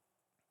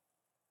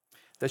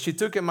that she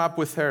took him up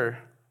with her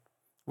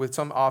with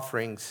some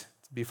offerings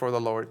before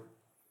the Lord.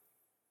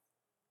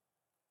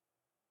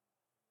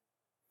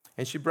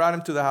 And she brought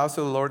him to the house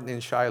of the Lord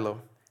in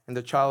Shiloh, and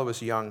the child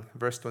was young.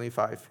 Verse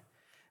 25.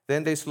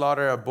 Then they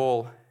slaughtered a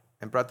bull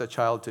and brought the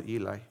child to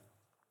Eli.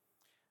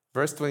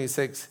 Verse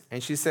 26.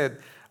 And she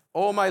said,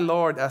 "O my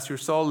Lord, as your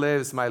soul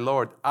lives, my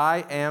Lord,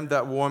 I am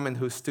that woman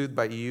who stood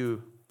by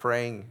you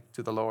praying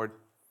to the Lord."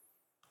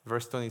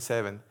 Verse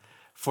 27.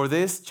 For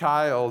this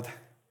child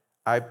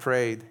I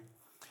prayed,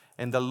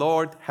 and the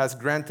Lord has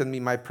granted me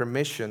my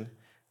permission,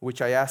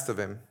 which I asked of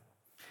him.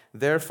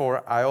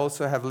 Therefore I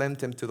also have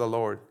lent him to the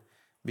Lord,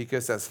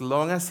 because as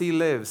long as he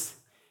lives,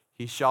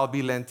 he shall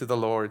be lent to the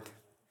Lord.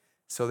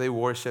 So they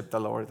worship the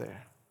Lord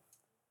there.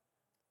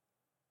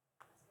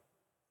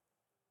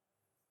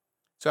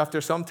 So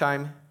after some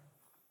time,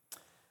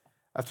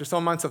 after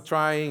some months of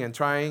trying,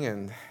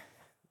 and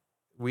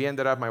we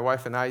ended up, my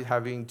wife and I,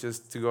 having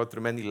just to go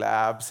through many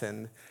labs,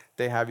 and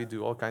they have you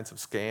do all kinds of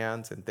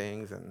scans and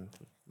things, and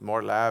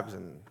more labs,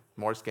 and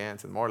more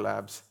scans, and more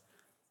labs.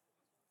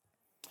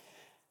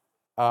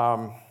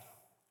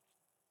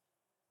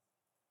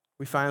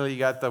 We finally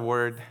got the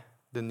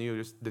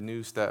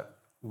news that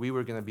we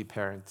were going to be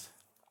parents,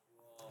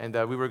 and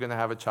that we were going to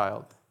have a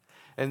child.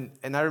 And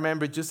I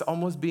remember just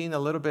almost being a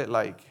little bit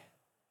like,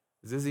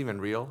 is this even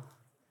real?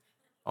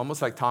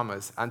 Almost like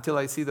Thomas. Until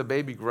I see the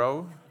baby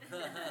grow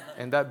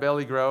and that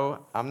belly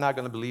grow, I'm not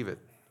going to believe it.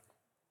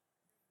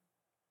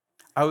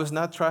 I was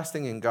not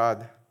trusting in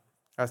God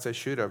as I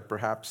should have,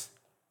 perhaps.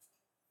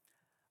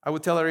 I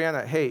would tell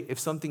Ariana, hey, if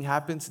something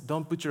happens,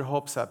 don't put your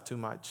hopes up too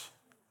much.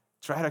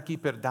 Try to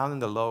keep it down in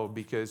the low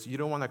because you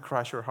don't want to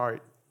crush your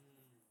heart.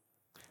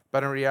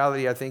 But in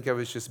reality, I think I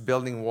was just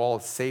building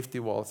walls, safety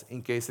walls,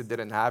 in case it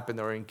didn't happen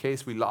or in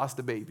case we lost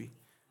the baby,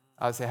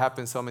 as it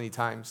happened so many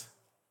times.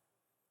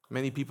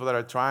 Many people that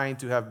are trying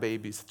to have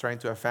babies, trying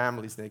to have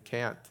families, they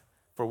can't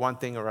for one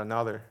thing or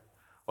another,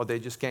 or they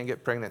just can't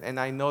get pregnant. And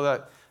I know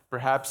that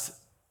perhaps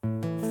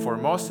for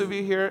most of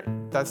you here,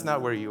 that's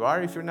not where you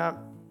are if you're not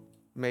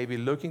maybe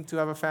looking to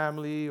have a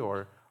family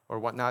or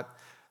whatnot.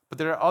 But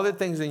there are other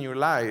things in your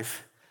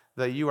life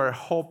that you are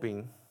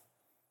hoping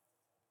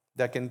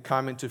that can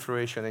come into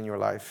fruition in your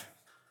life.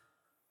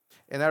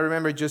 And I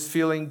remember just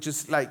feeling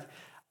just like,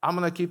 I'm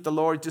going to keep the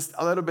Lord just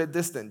a little bit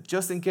distant,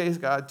 just in case,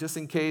 God, just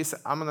in case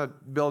I'm going to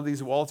build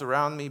these walls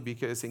around me,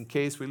 because in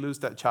case we lose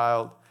that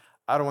child,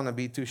 I don't want to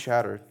be too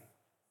shattered.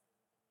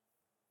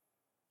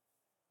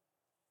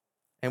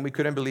 And we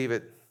couldn't believe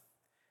it.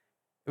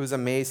 It was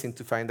amazing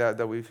to find out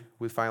that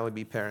we'd finally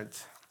be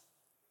parents.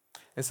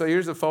 And so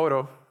here's a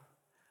photo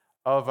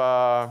of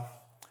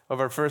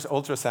our first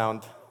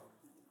ultrasound.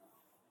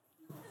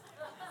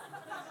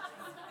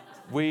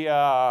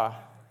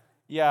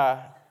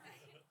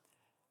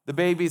 The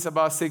baby's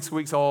about 6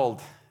 weeks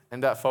old, in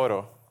that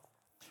photo.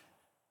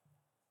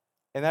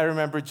 And I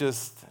remember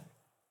just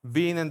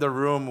being in the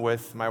room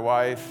with my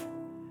wife,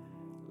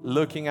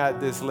 looking at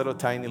this little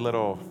tiny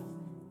little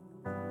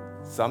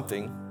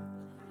something.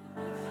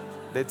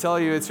 They tell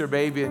you it's your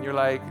baby, and you're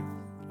like,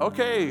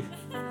 okay,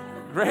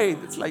 great.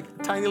 It's like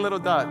a tiny little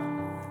dot.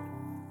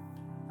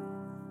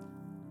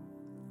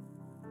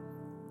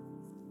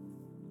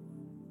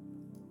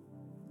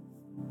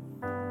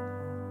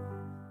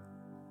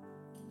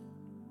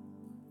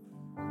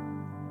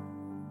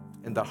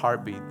 And the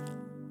heartbeat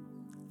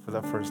for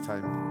the first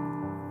time.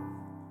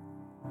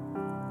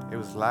 It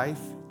was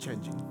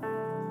life-changing.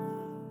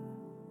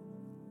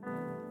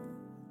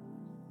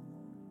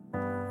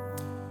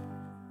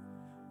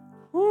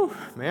 Whew,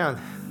 man.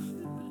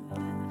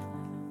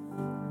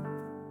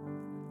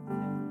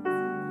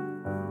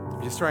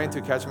 I'm just trying to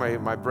catch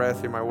my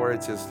breath here, my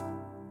words. Just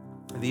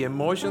the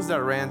emotions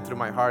that ran through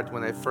my heart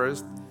when I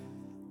first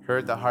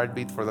heard the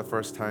heartbeat for the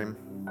first time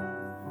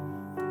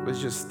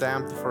was just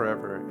stamped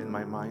forever in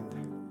my mind.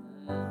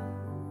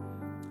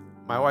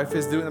 My wife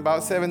is due in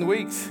about 7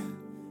 weeks,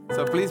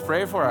 so please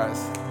pray for us.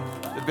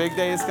 The big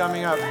day is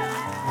coming up.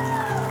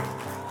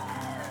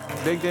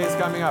 Big day is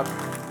coming up.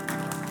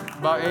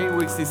 About 8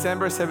 weeks,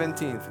 December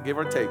 17th, give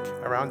or take,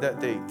 around that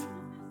date.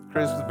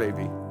 Christmas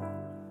baby.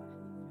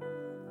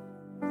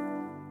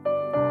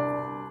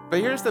 But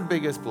here's the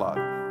biggest plot.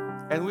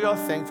 And we are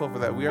thankful for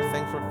that. We are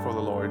thankful for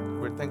the Lord.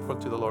 We're thankful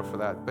to the Lord for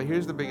that. But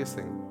here's the biggest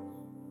thing.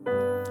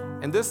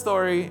 In this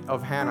story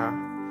of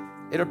Hannah,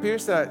 it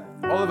appears that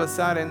all of a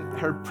sudden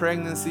her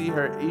pregnancy,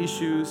 her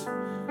issues,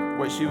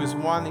 what she was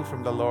wanting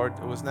from the Lord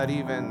was not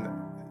even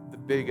the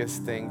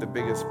biggest thing, the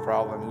biggest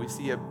problem. We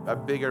see a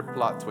bigger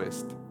plot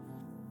twist.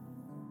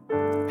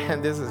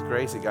 And this is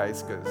crazy,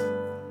 guys, because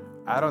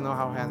I don't know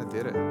how Hannah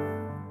did it.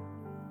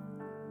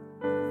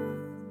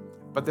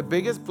 But the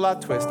biggest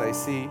plot twist I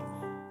see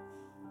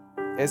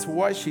is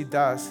what she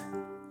does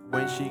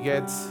when she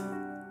gets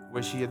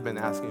what she had been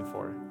asking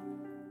for.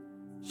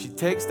 She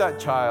takes that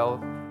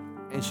child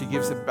and she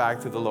gives it back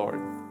to the Lord.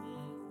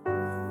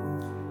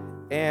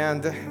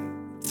 And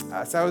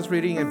as I was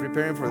reading and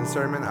preparing for the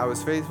sermon, I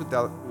was faced with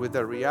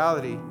the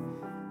reality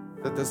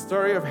that the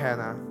story of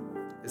Hannah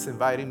is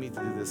inviting me to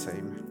do the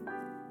same.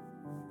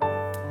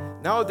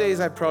 Nowadays,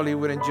 I probably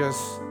wouldn't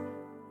just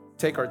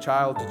take our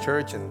child to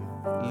church and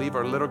leave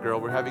our little girl.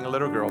 We're having a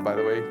little girl, by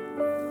the way.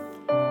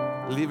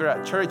 Leave her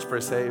at church, per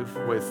se,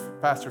 with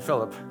Pastor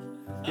Philip.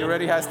 He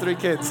already has 3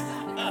 kids.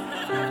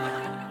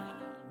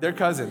 They're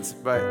cousins,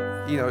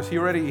 but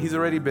he's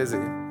already busy.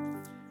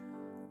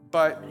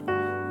 But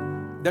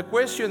the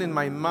question in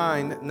my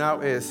mind now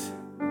is,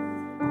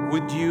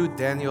 would you,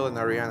 Daniel and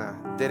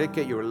Ariana,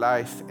 dedicate your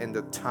life and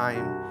the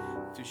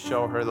time to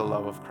show her the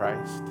love of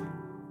Christ?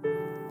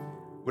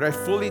 Would I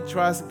fully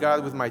trust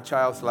God with my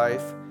child's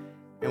life?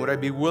 And would I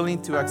be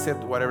willing to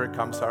accept whatever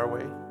comes our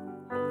way?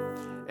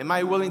 Am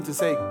I willing to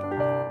say,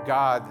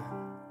 God,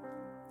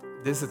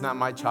 this is not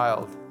my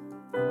child,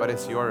 but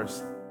it's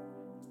yours.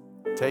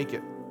 Take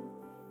it.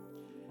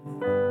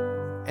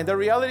 And the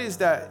reality is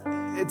that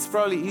it's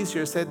probably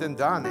easier said than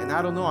done. And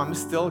I don't know, I'm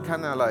still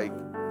kind of like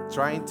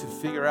trying to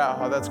figure out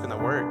how that's going to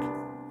work.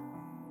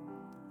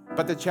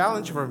 But the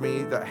challenge for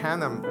me that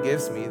Hannah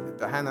gives me,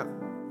 that Hannah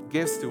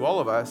gives to all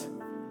of us,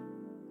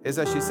 is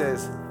that she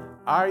says,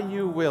 are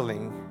you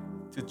willing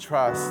to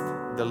trust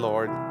the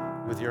Lord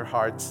with your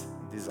heart's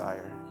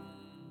desire?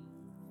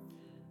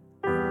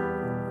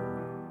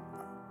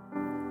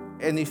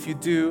 And if you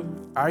do,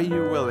 are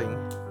you willing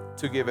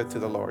to give it to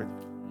the Lord?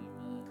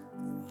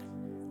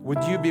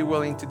 Would you be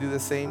willing to do the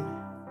same?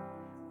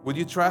 Would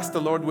you trust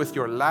the Lord with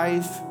your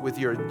life, with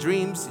your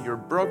dreams, your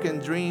broken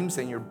dreams,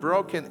 and your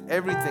broken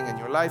everything in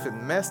your life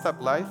and messed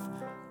up life?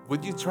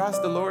 Would you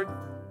trust the Lord?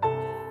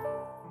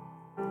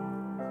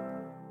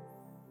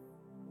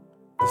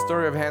 The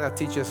story of Hannah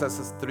teaches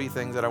us 3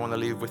 things that I want to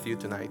leave with you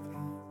tonight.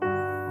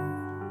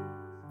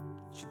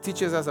 She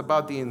teaches us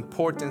about the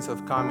importance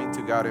of coming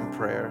to God in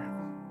prayer.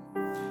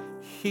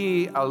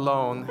 He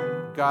alone,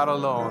 God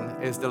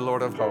alone, is the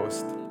Lord of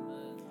hosts,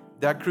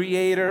 the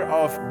creator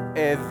of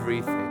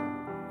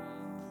everything.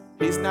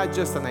 He's not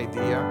just an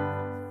idea.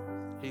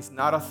 He's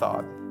not a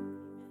thought.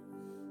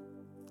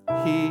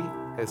 He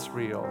is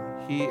real.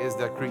 He is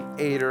the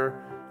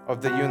creator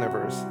of the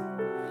universe.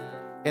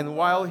 And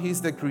while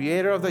he's the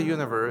creator of the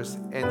universe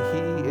and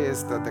he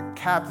is the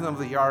captain of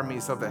the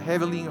armies of the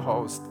heavenly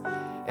host,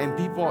 and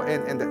people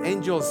and the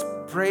angels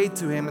pray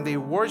to him and they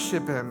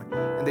worship him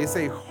and they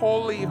say,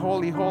 holy,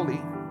 holy,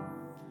 holy,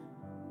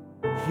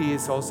 he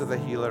is also the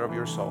healer of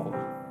your soul.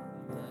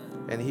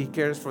 And he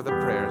cares for the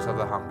prayers of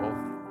the humble.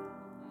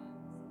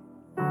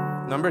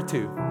 Number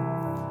 2,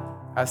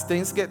 as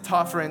things get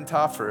tougher and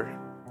tougher,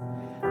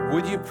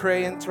 would you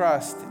pray and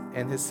trust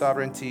in his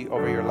sovereignty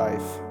over your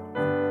life?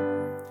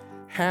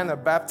 Hannah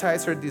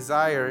baptized her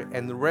desire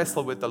and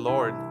wrestled with the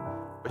Lord,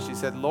 but she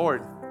said,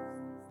 Lord,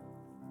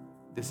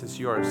 this is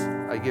yours.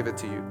 I give it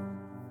to you.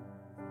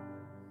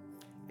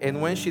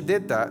 And when she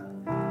did that,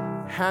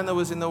 Hannah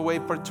was in a way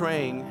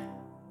portraying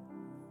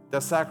the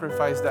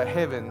sacrifice that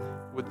heaven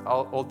would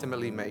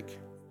ultimately make.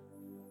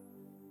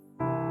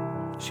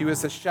 She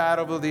was a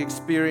shadow of the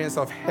experience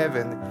of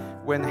heaven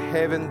when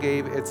heaven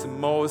gave its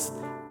most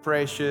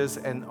precious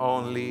and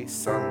only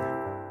Son.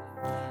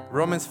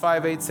 Romans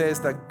 5:8 says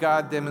that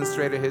God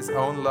demonstrated his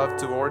own love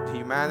toward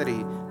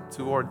humanity,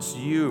 towards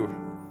you,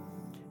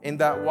 in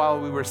that while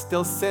we were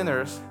still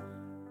sinners,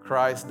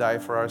 Christ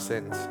died for our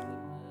sins.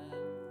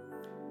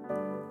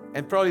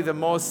 And probably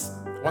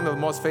one of the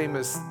most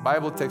famous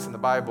Bible texts in the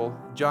Bible,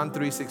 John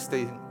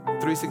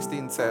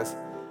 3:16 says,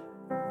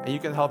 and you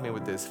can help me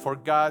with this, for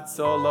God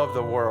so loved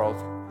the world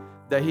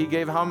that he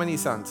gave how many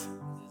sons?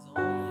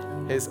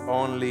 His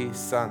only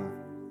Son.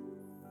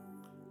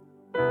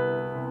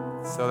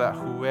 So that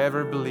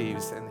whoever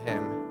believes in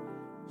him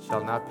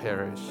shall not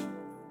perish,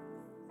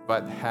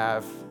 but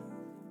have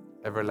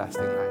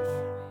everlasting life.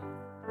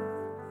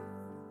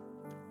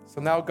 So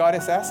now God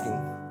is asking,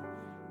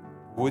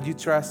 would you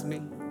trust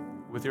me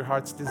with your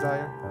heart's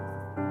desire?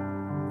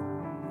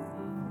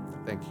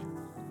 Thank you.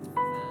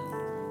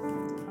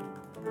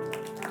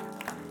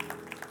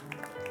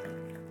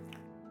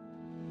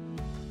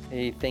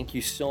 Hey, thank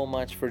you so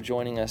much for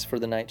joining us for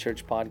the Night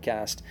Church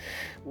podcast.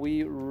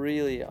 We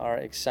really are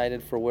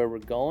excited for where we're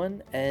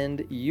going,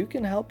 and you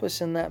can help us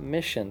in that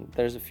mission.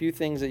 There's a few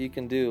things that you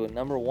can do.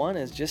 Number one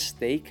is just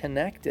stay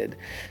connected.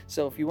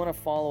 So if you want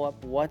to follow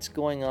up what's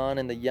going on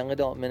in the young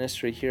adult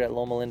ministry here at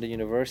Loma Linda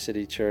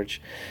University Church,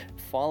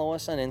 follow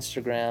us on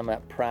Instagram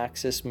at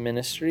Praxis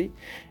Ministry.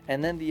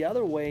 And then the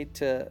other way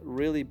to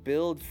really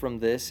build from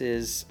this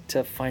is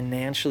to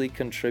financially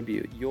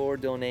contribute. Your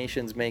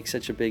donations make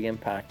such a big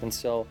impact. And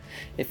so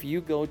if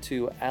you go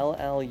to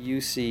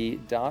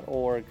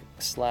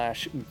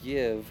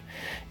lluc.org/give,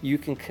 you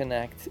can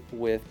connect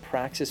with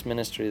Praxis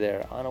Ministry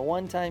there. On a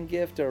one-time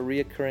gift or a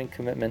reoccurring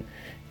commitment,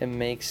 it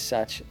makes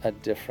such a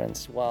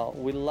difference. Well,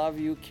 we love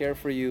you, care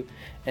for you,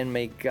 and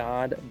may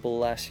God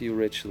bless you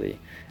richly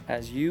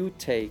as you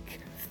take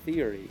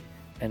theory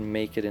and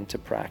make it into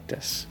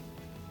practice.